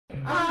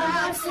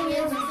Unboxing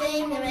is the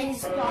thing that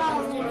makes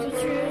positive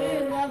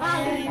true.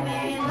 Mary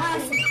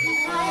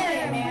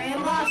unboxing, Mary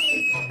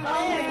unboxing,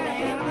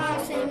 Mary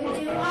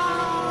unboxing to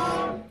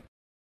all.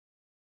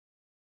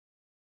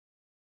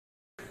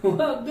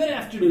 Well, good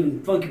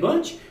afternoon, Funky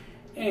Bunch,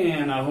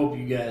 and I hope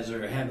you guys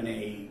are having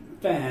a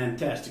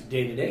fantastic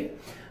day today.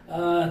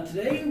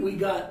 Today we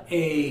got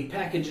a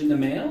package in the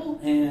mail,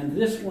 and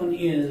this one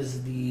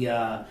is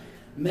the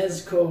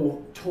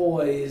Mezco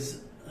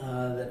toys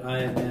that I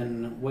have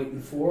been waiting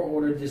for.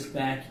 Ordered this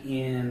back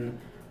in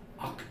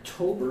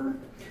October,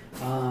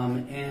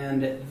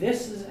 and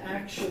this is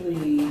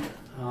actually,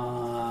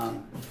 I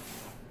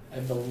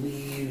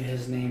believe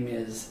his name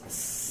is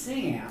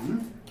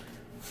Sam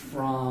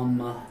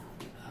from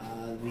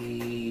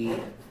the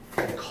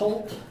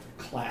cult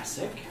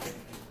classic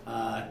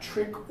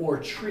Trick or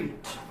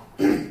Treat.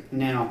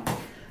 Now,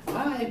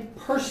 I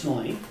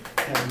personally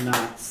have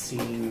not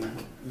seen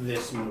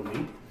this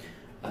movie,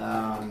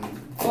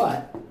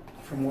 but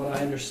from what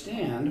I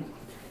understand,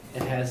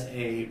 it has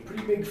a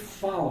pretty big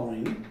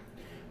following,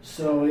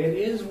 so it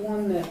is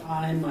one that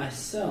I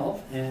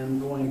myself am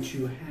going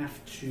to have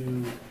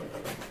to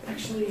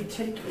actually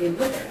take a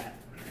look at.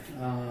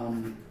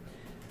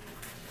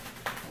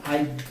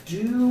 I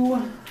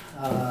do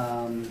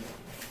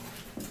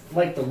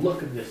like the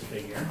look of this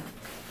figure.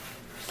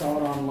 Saw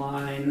it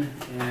online,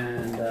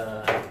 and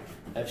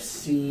I've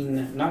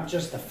seen not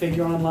just the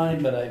figure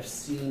online, but I've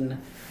seen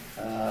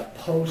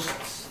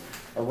posts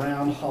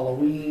around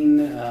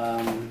Halloween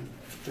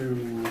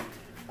through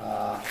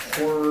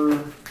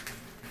horror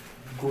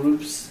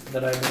groups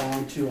that I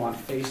belong to on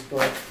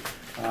Facebook,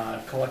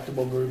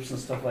 collectible groups and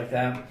stuff like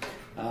that.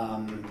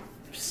 I've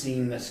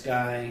seen this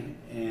guy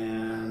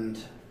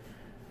and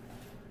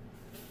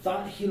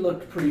thought he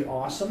looked pretty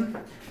awesome.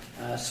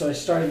 So I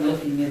started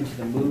looking into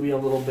the movie a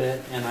little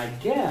bit, and I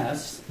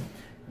guess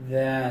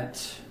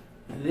that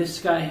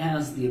this guy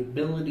has the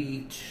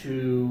ability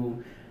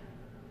to,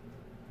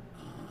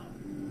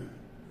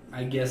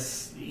 I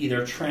guess,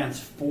 either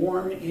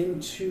transform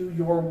into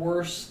your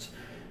worst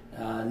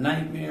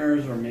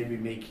nightmares, or maybe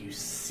make you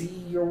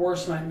see your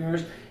worst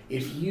nightmares.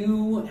 If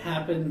you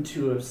happen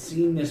to have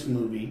seen this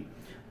movie,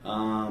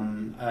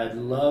 I'd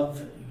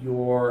love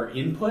your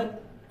input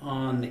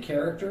on the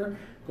character.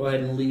 Go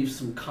ahead and leave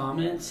some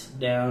comments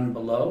down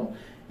below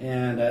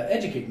and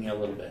educate me a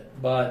little bit.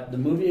 But the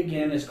movie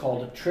again is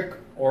called Trick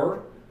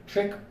or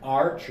Treat,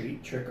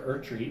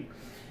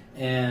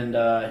 and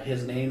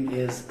his name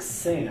is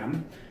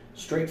Sam.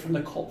 Straight from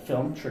the cult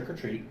film Trick or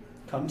Treat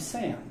comes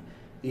Sam,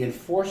 the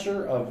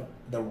enforcer of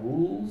the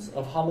rules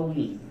of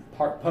Halloween.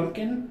 Part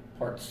pumpkin,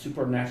 part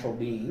supernatural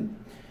being,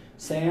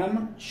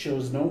 Sam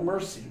shows no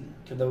mercy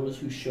to those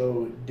who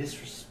show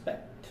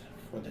disrespect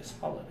for this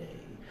holiday.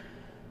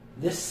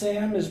 This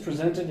Sam is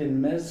presented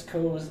in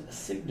Mezco's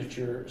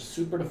signature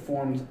super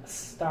deformed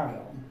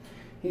style.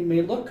 He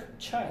may look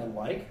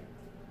childlike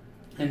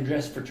and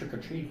dress for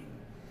trick-or-treating,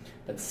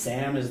 but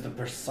Sam is the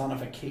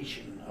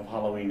personification of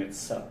Halloween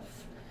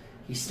itself.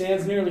 He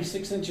stands nearly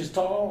 6 inches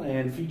tall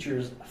and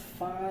features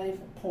 5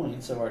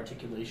 points of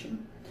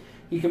articulation.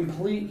 He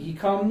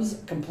comes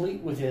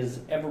complete with his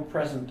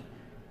ever-present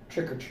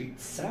trick-or-treat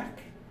sack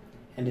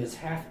and his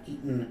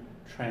half-eaten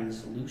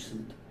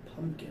translucent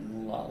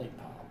pumpkin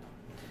lollipop.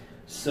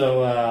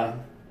 So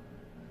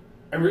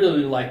I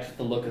really liked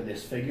the look of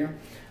this figure.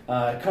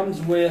 It comes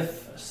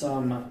with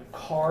some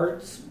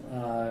cards,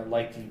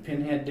 like the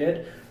Pinhead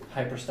did,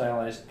 hyper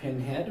stylized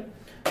Pinhead.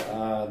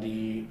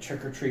 The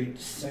Trick or Treat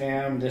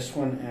Sam, this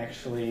one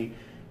actually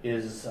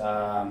is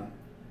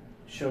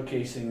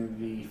showcasing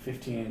the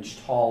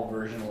 15-inch tall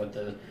version with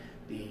the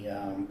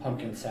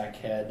pumpkin sack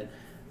head.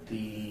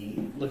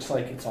 Looks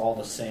like it's all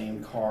the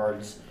same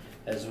cards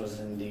as was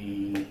in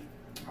the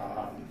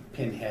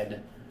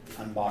Pinhead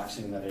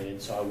unboxing that I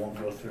did, so I won't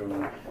go through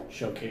and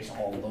showcase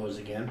all of those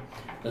again.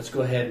 Let's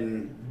go ahead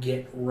and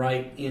get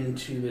right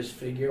into this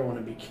figure. I want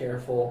to be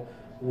careful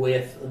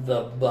with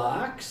the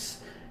box.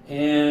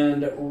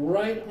 And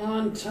right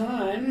on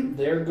time,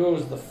 there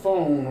goes the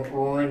phone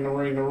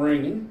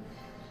ringing.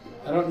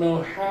 I don't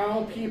know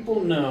how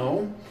people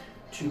know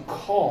to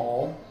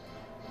call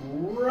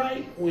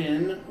right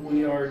when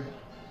we are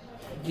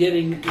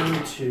getting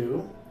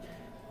into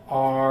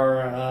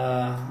our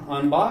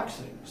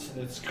unboxings.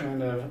 It's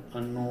kind of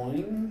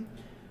annoying,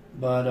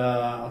 but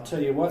I'll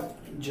tell you what,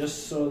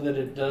 just so that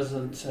it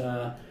doesn't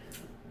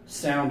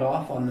sound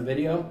off on the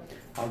video,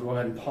 I'll go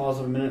ahead and pause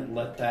a minute,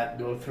 let that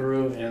go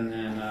through, and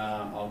then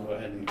I'll go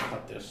ahead and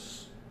cut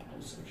this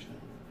whole section out.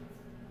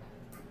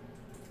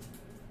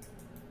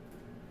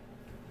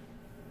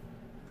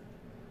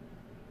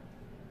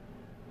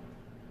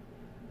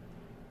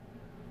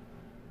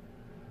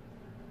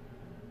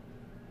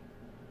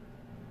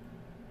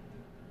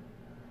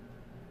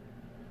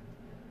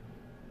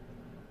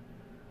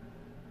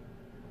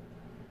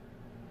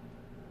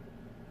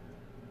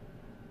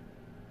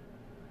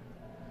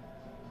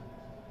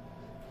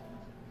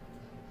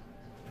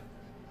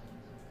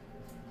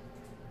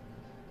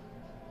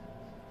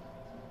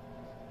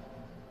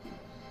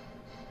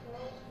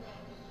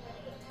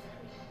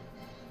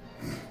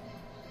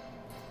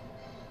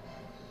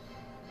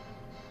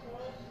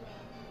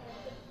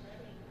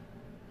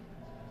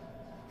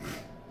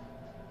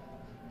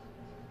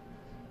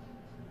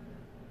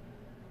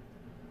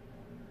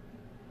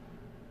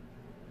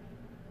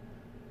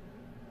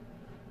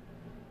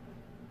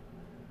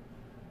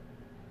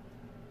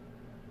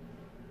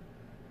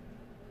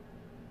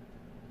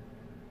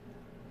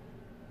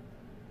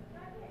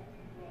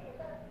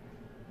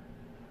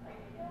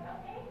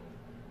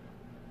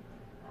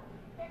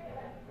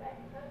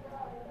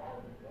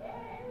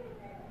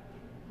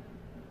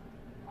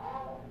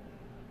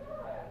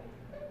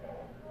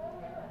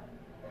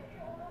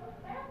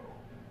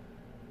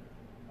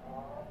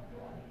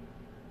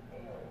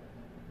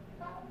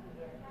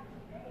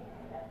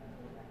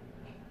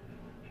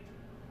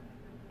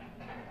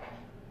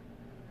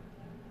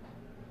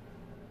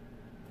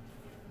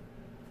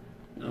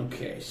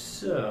 Okay,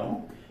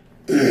 so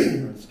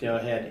let's go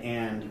ahead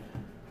and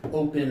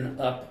open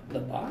up the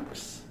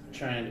box. I'm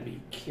trying to be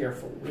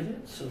careful with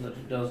it so that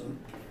it doesn't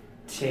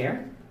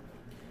tear.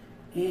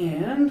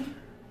 And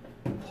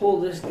pull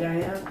this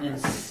guy out and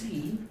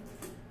see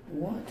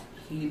what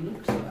he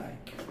looks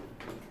like.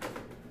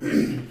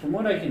 From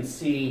what I can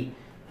see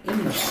in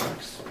the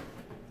box,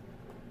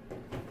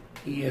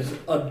 he is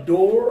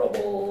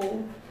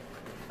adorable.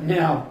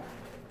 Now,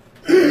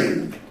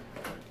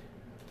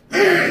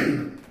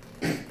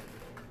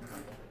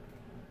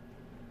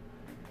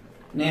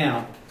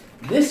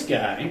 this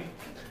guy,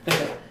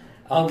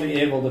 I'll be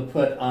able to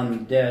put on the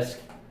desk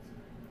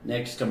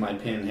next to my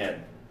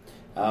pinhead.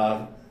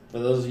 For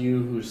those of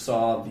you who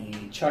saw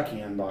the Chucky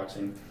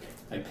unboxing,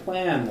 my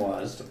plan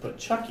was to put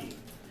Chucky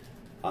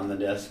on the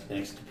desk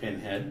next to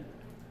Pinhead,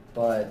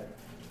 but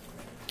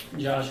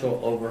Joshua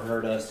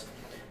overheard us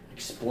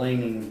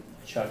explaining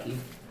Chucky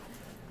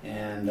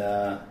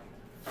and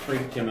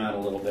freaked him out a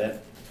little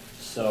bit,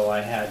 so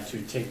I had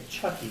to take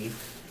Chucky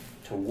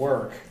to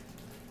work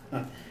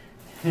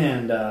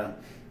and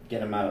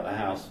get him out of the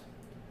house.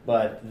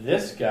 But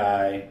this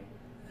guy,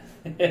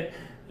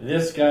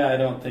 this guy, I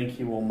don't think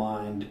he will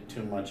mind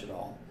too much at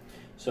all.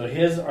 So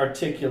his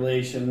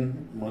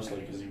articulation, mostly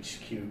because he's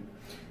cute,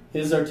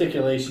 his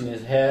articulation,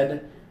 his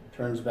head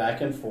turns back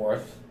and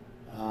forth,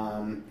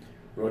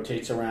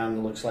 rotates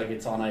around, looks like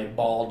it's on a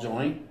ball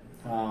joint.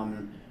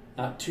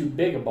 Not too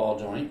big a ball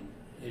joint.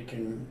 It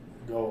can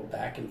go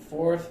back and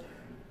forth,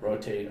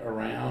 rotate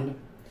around,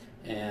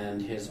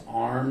 and his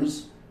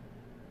arms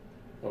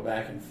go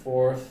back and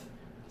forth.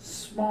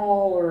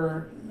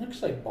 Smaller,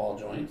 looks like ball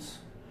joints.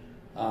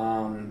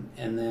 And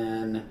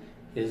then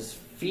his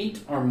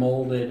feet are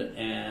molded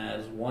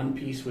as one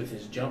piece with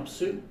his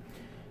jumpsuit,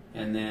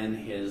 and then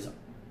his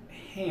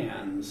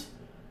hands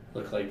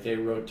look like they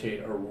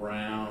rotate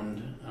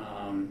around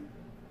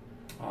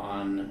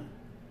on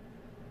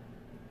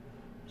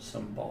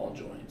some ball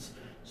joints.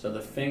 So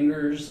the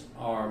fingers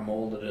are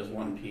molded as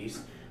one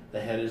piece, the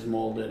head is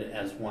molded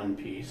as one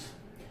piece,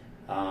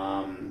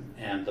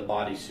 and the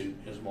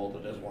bodysuit is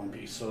molded as one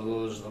piece. So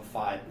those are the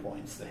 5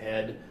 points: the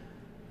head,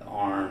 the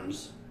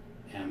arms,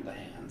 and the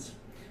hands.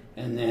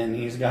 And then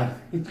he's got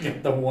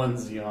the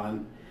onesie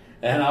on,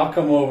 and I'll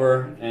come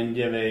over and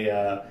give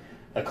a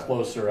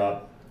closer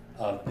up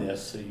of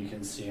this so you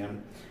can see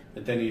him.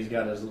 But then he's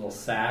got his little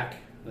sack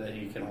that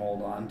he can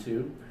hold on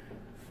to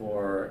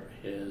for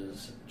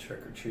his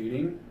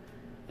trick-or-treating,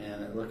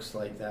 and it looks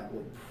like that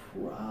will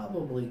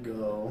probably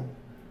go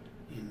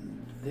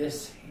in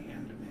this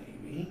hand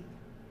maybe,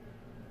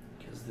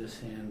 because this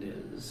hand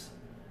is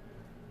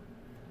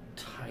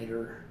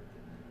tighter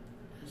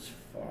as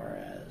far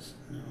as,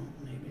 no,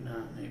 maybe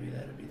not, maybe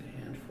that'd be the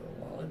hand for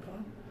the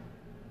lollipop.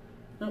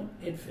 No,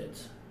 it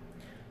fits.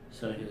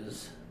 So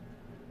his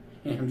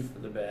hand for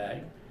the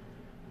bag,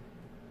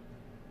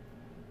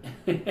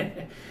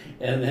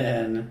 and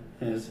then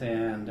his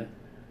hand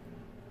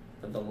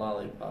for the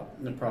lollipop.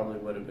 It probably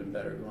would have been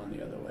better going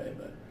the other way,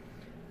 but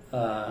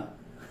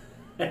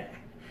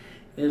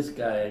this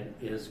guy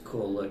is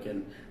cool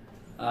looking.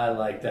 I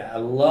like that. I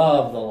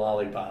love the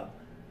lollipop.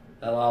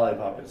 That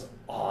lollipop is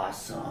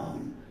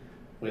awesome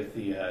with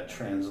the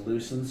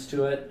translucence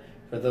to it.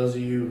 For those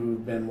of you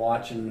who've been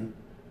watching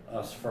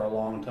us for a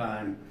long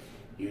time,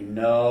 you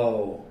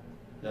know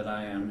that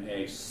I am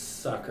a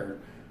sucker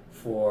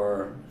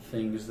for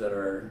things that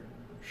are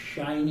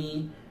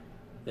shiny,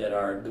 that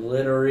are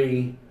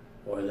glittery,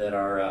 or that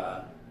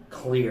are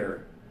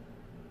clear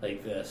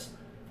like this.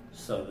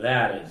 So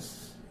that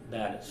is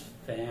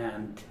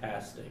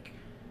fantastic.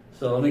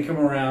 So let me come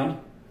around,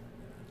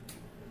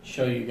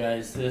 show you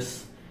guys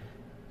this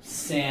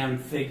Sam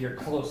figure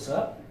close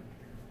up.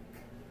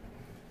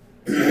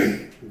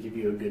 Give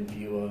you a good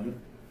view of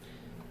him.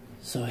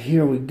 So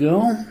here we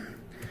go.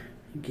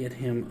 Get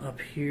him up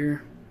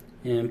here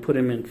and put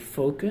him in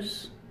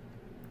focus.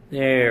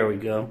 There we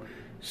go.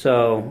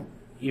 So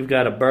you've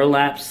got a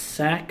burlap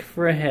sack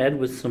for a head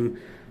with some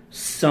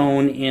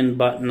sewn in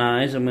button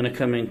eyes. I'm going to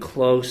come in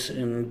close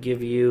and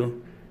give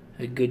you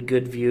a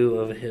good view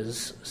of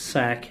his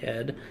sack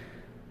head.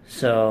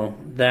 So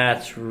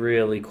that's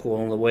really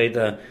cool. The way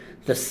the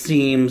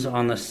seams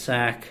on the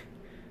sack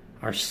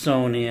are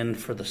sewn in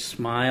for the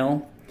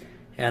smile,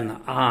 and the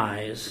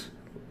eyes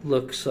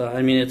looks,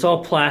 I mean, it's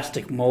all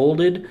plastic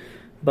molded,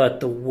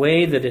 but the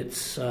way that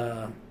it's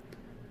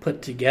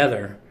put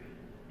together,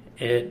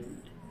 it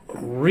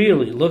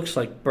really looks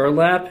like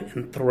burlap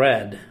and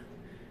thread.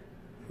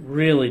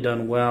 Really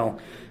done well.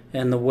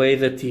 And the way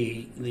that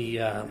the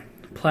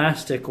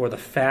plastic or the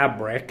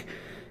fabric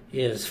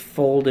is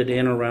folded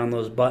in around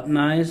those button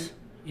eyes,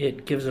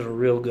 it gives it a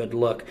real good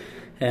look.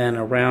 And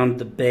around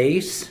the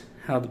base,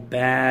 how the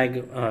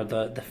bag,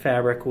 the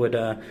fabric would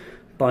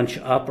bunch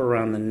up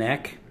around the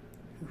neck,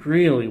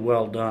 really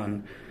well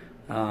done.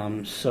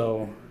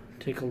 So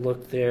take a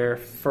look there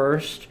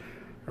first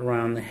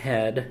around the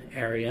head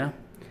area,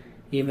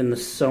 even the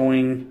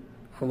sewing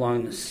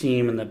along the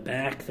seam in the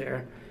back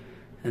there.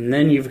 And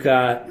then you've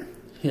got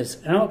his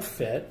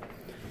outfit,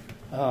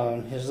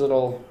 his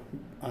little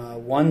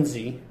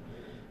onesie.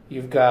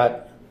 You've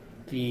got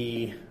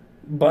the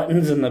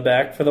buttons in the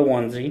back for the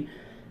onesie,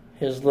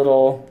 his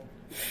little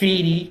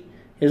feety,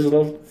 his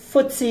little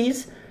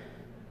footsies,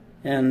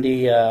 and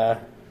the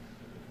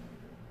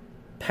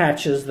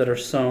patches that are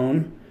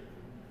sewn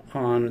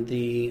on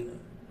the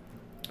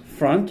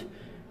front.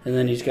 And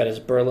then he's got his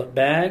burlap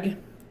bag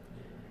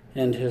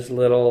and his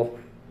little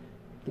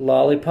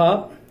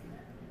lollipop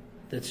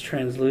that's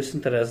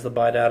translucent that has the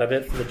bite out of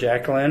it for the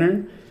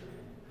jack-o'-lantern.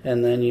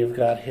 And then you've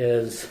got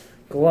his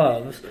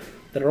gloves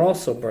that are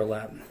also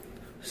burlap.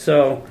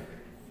 So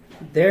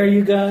there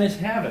you guys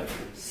have it.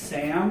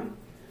 Sam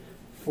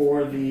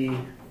for the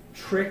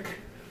Trick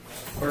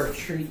or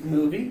Treat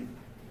movie.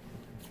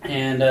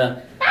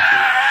 And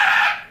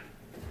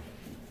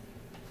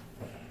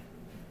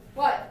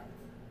What?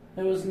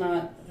 it was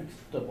not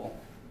acceptable.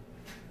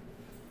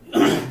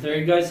 There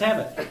you guys have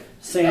it.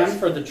 Sam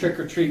for the Trick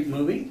or Treat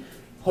movie.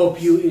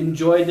 Hope you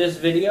enjoyed this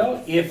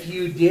video. If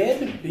you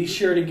did, be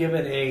sure to give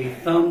it a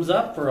thumbs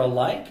up or a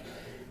like.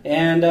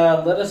 And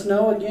let us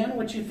know again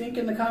what you think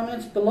in the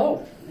comments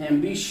below.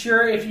 And be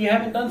sure, if you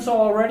haven't done so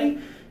already,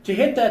 to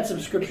hit that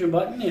subscription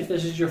button if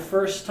this is your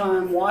first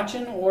time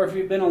watching, or if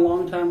you've been a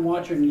long time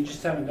watcher and you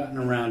just haven't gotten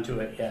around to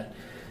it yet.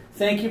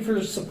 Thank you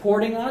for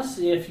supporting us.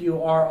 If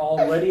you are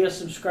already a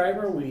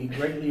subscriber, we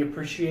greatly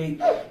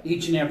appreciate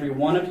each and every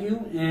one of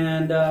you.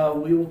 And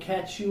we will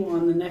catch you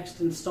on the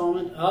next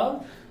installment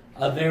of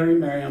A Very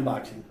Merry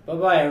Unboxing.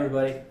 Bye-bye,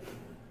 everybody.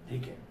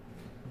 Take care.